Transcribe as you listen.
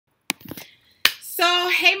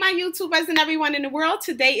Hey my YouTubers and everyone in the world.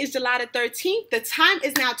 Today is July the 13th. The time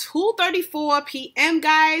is now 2:34 p.m.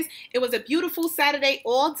 guys. It was a beautiful Saturday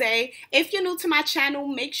all day. If you're new to my channel,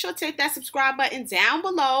 make sure to hit that subscribe button down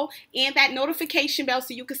below and that notification bell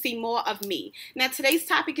so you can see more of me. Now today's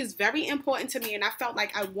topic is very important to me and I felt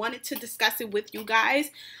like I wanted to discuss it with you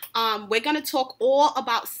guys. We're going to talk all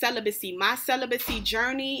about celibacy, my celibacy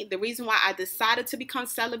journey, the reason why I decided to become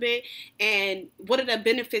celibate, and what are the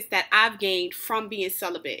benefits that I've gained from being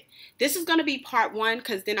celibate. This is going to be part one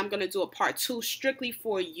because then I'm going to do a part two strictly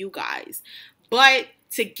for you guys. But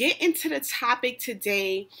to get into the topic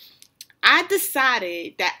today, I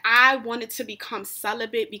decided that I wanted to become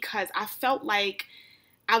celibate because I felt like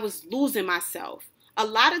I was losing myself. A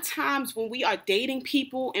lot of times when we are dating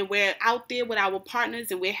people and we're out there with our partners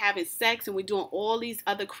and we're having sex and we're doing all these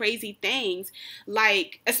other crazy things,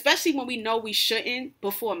 like especially when we know we shouldn't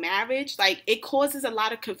before marriage, like it causes a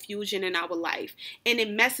lot of confusion in our life and it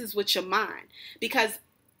messes with your mind. Because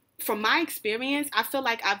from my experience, I feel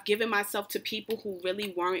like I've given myself to people who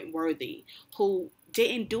really weren't worthy, who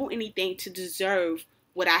didn't do anything to deserve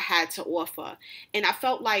what I had to offer. And I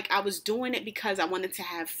felt like I was doing it because I wanted to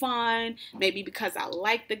have fun, maybe because I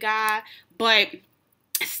liked the guy, but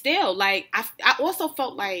still, like, I also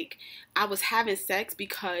felt like I was having sex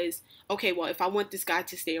because, okay, well, if I want this guy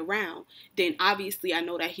to stay around, then obviously I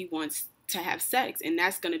know that he wants to have sex, and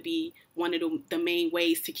that's going to be one of the main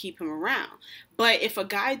ways to keep him around. But if a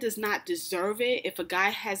guy does not deserve it, if a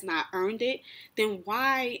guy has not earned it, then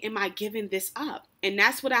why am I giving this up? And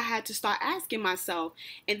that's what I had to start asking myself.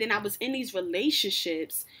 And then I was in these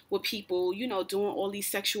relationships with people, you know, doing all these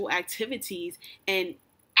sexual activities, and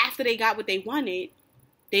after they got what they wanted,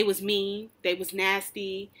 they was mean, they was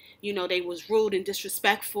nasty, you know, they was rude and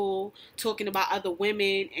disrespectful, talking about other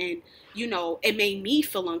women, and, you know, it made me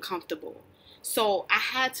feel uncomfortable. So I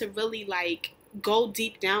had to really, like, go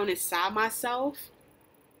deep down inside myself,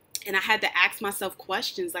 and I had to ask myself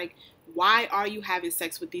questions like, why are you having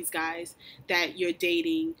sex with these guys that you're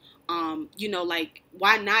dating? You know, like,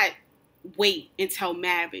 why not wait until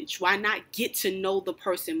marriage? Why not get to know the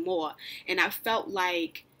person more? And I felt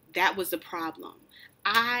like that was the problem.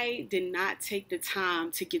 I did not take the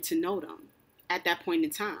time to get to know them at that point in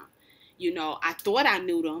time. You know, I thought I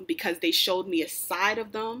knew them because they showed me a side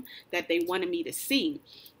of them that they wanted me to see.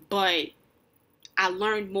 But I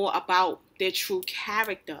learned more about their true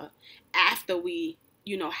character after we,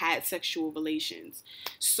 you know, had sexual relations.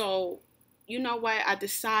 So, you know what? I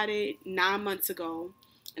decided 9 months ago,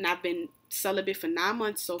 and I've been celibate for 9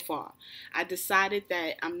 months so far. I decided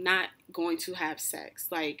that I'm not going to have sex.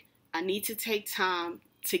 Like, I need to take time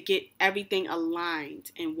to get everything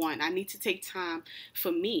aligned in one. I need to take time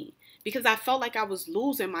for me because I felt like I was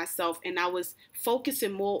losing myself and I was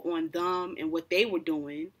focusing more on them and what they were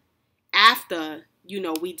doing after, you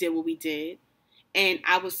know, we did what we did. And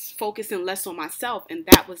I was focusing less on myself, and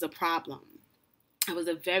that was a problem. It was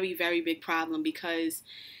a very, very big problem because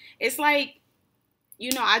it's like,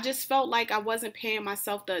 you know, I just felt like I wasn't paying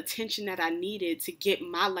myself the attention that I needed to get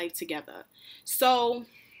my life together. So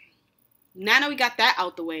now that we got that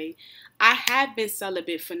out the way, I have been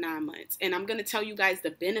celibate for 9 months, and I'm going to tell you guys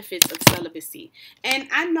the benefits of celibacy. And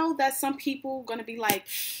I know that some people are going to be like,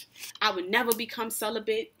 I would never become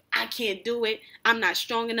celibate. I can't do it. I'm not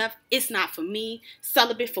strong enough. It's not for me.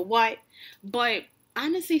 Celibate for what? But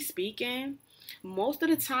honestly speaking, most of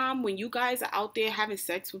the time when you guys are out there having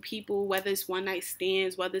sex with people, whether it's one night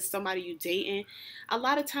stands, whether it's somebody you dating, a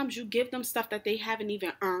lot of times you give them stuff that they haven't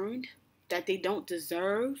even earned, that they don't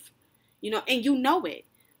deserve. You know, and you know it.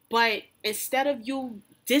 But instead of you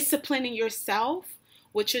disciplining yourself,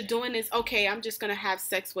 what you're doing is, okay, I'm just going to have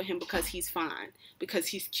sex with him because he's fine, because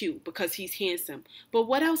he's cute, because he's handsome. But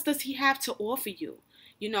what else does he have to offer you?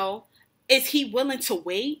 You know, is he willing to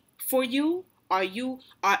wait for you?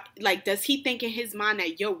 Does he think in his mind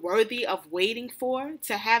that you're worthy of waiting for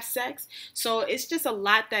to have sex? So it's just a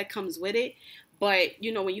lot that comes with it. But,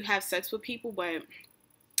 you know, when you have sex with people, but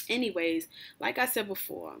anyways, like I said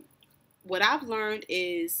before, what I've learned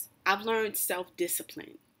is I've learned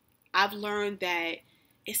self-discipline. I've learned that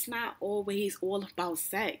it's not always all about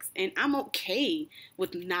sex. And I'm okay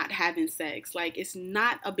with not having sex. Like, it's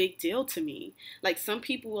not a big deal to me. Like, some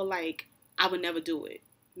people are like, I would never do it.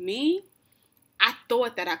 Me, I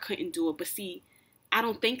thought that I couldn't do it. But see, I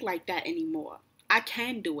don't think like that anymore. I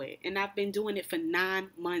can do it. And I've been doing it for 9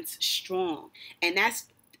 months strong. And that's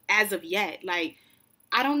as of yet. Like,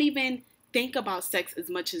 I don't even think about sex as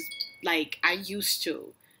much as like I used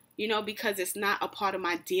to, you know, because it's not a part of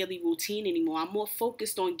my daily routine anymore. I'm more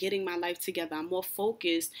focused on getting my life together. I'm more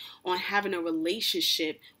focused on having a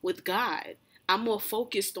relationship with God. I'm more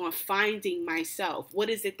focused on finding myself. What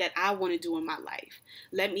is it that I want to do in my life?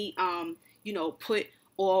 Let me,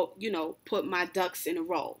 put my ducks in a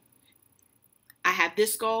row. I have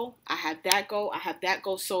this goal, I have that goal, I have that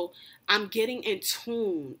goal. So I'm getting in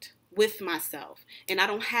tuned with myself and I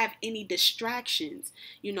don't have any distractions.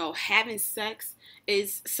 Having sex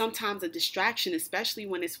is sometimes a distraction, especially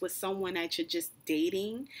when it's with someone that you're just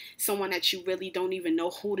dating, someone that you really don't even know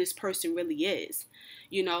who this person really is.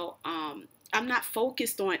 I'm not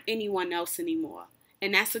focused on anyone else anymore.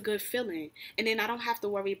 And that's a good feeling. And then I don't have to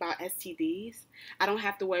worry about STDs. I don't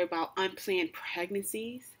have to worry about unplanned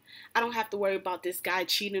pregnancies. I don't have to worry about this guy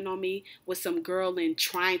cheating on me with some girl and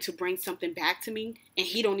trying to bring something back to me and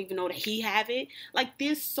he don't even know that he have it. Like,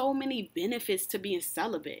 there's so many benefits to being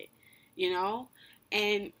celibate,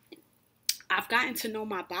 And I've gotten to know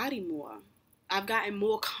my body more. I've gotten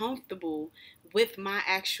more comfortable with my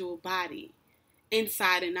actual body,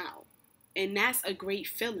 inside and out. And that's a great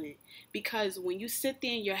feeling, because when you sit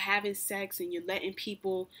there and you're having sex and you're letting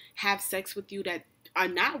people have sex with you that are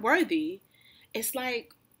not worthy, it's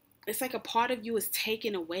like a part of you is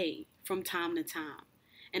taken away from time to time.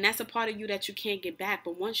 And that's a part of you that you can't get back.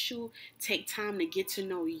 But once you take time to get to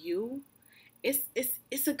know you,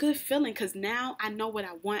 it's a good feeling, because now I know what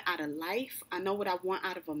I want out of life. I know what I want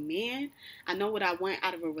out of a man. I know what I want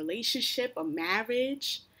out of a relationship, a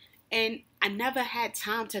marriage. And I never had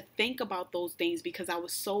time to think about those things because I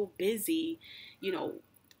was so busy,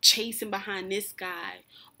 chasing behind this guy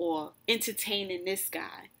or entertaining this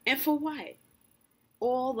guy. And for what?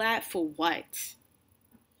 All that for what?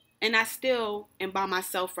 And I still am by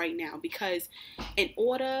myself right now, because in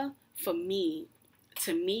order for me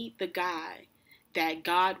to meet the guy that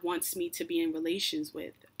God wants me to be in relations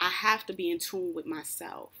with, I have to be in tune with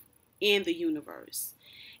myself and the universe.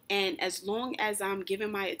 And as long as I'm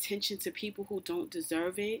giving my attention to people who don't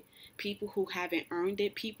deserve it, people who haven't earned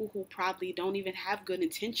it, people who probably don't even have good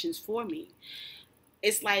intentions for me,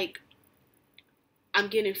 it's like I'm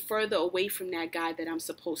getting further away from that guy that I'm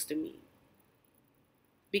supposed to meet,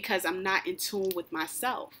 because I'm not in tune with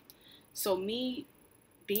myself. So me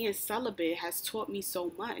being celibate has taught me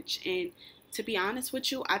so much. And to be honest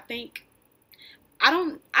with you, I think I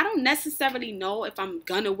don't necessarily know if I'm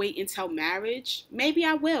gonna wait until marriage. Maybe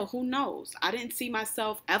I will, who knows? I didn't see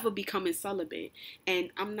myself ever becoming celibate,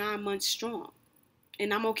 and I'm 9 months strong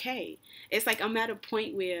and I'm okay. It's like I'm at a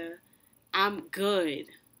point where I'm good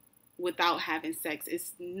without having sex.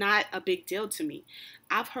 It's not a big deal to me.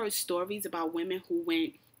 I've heard stories about women who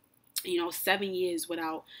went 7 years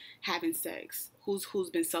without having sex,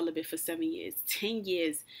 who's been celibate for 7 years, 10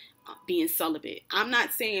 years being celibate. I'm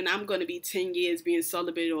not saying I'm going to be 10 years being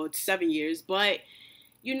celibate or 7 years, but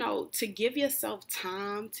to give yourself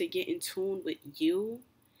time to get in tune with you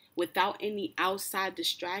without any outside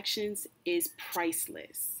distractions is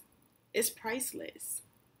priceless. It's priceless.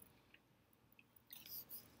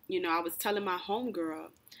 I was telling my homegirl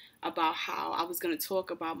about how I was going to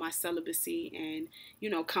talk about my celibacy and,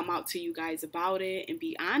 come out to you guys about it and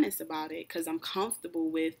be honest about it, because I'm comfortable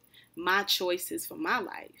with my choices for my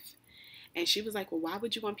life. And she was like, well, why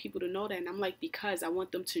would you want people to know that? And I'm like, because I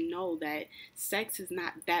want them to know that sex is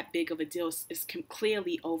not that big of a deal. It's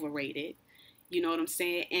clearly overrated. You know what I'm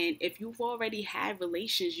saying? And if you've already had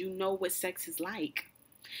relations, you know what sex is like.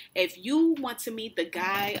 If you want to meet the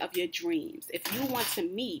guy of your dreams, if you want to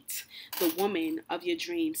meet the woman of your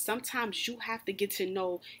dreams, sometimes you have to get to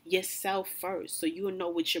know yourself first, so you'll know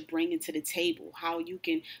what you're bringing to the table, how you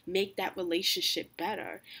can make that relationship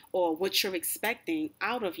better, or what you're expecting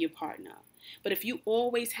out of your partner. But if you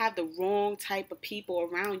always have the wrong type of people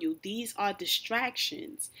around you, these are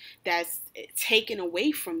distractions that's taken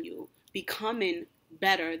away from you becoming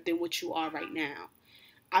better than what you are right now.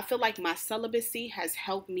 I feel like my celibacy has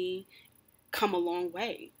helped me come a long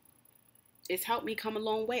way. It's helped me come a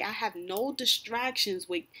long way. I have no distractions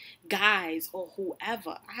with guys or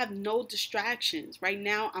whoever. I have no distractions. Right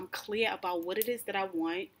now, I'm clear about what it is that I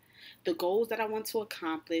want, the goals that I want to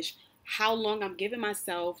accomplish, how long I'm giving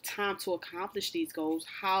myself time to accomplish these goals,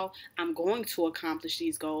 how I'm going to accomplish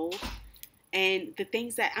these goals, and the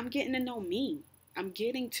things that I'm getting to know me. I'm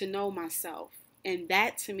getting to know myself. And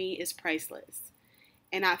that to me is priceless.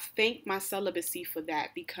 And I thank my celibacy for that,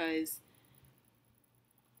 because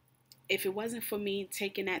if it wasn't for me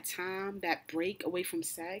taking that time, that break away from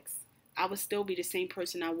sex, I would still be the same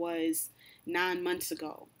person I was 9 months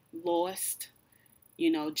ago. Lost,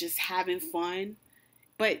 just having fun.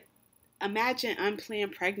 But imagine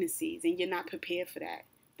unplanned pregnancies and you're not prepared for that.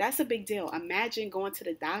 That's a big deal. Imagine going to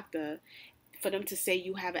the doctor for them to say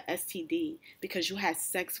you have an STD because you had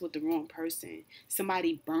sex with the wrong person.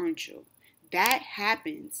 Somebody burned you. That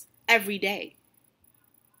happens every day.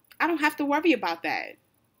 I don't have to worry about that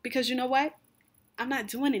because you know what? I'm not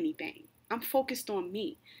doing anything. I'm focused on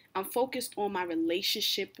me. I'm focused on my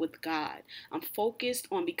relationship with God. I'm focused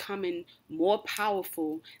on becoming more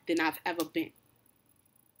powerful than I've ever been.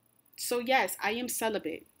 So, yes, I am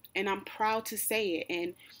celibate and I'm proud to say it.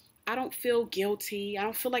 And I don't feel guilty. I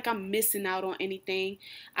don't feel like I'm missing out on anything.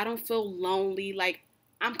 I don't feel lonely. Like,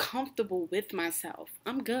 I'm comfortable with myself.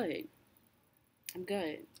 I'm good. I'm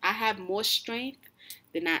good. I have more strength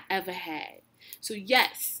than I ever had. So,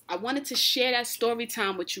 yes, I wanted to share that story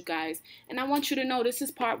time with you guys. And I want you to know this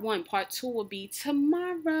is part one. Part two will be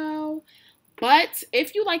tomorrow. But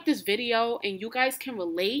if you like this video and you guys can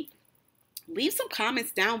relate, leave some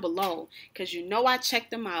comments down below because you know I check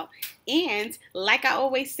them out. And like I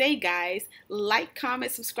always say, guys, like,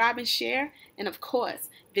 comment, subscribe, and share. And of course,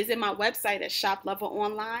 visit my website at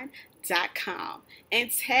shoploveronline.com.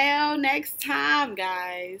 Until next time,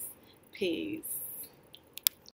 guys, peace.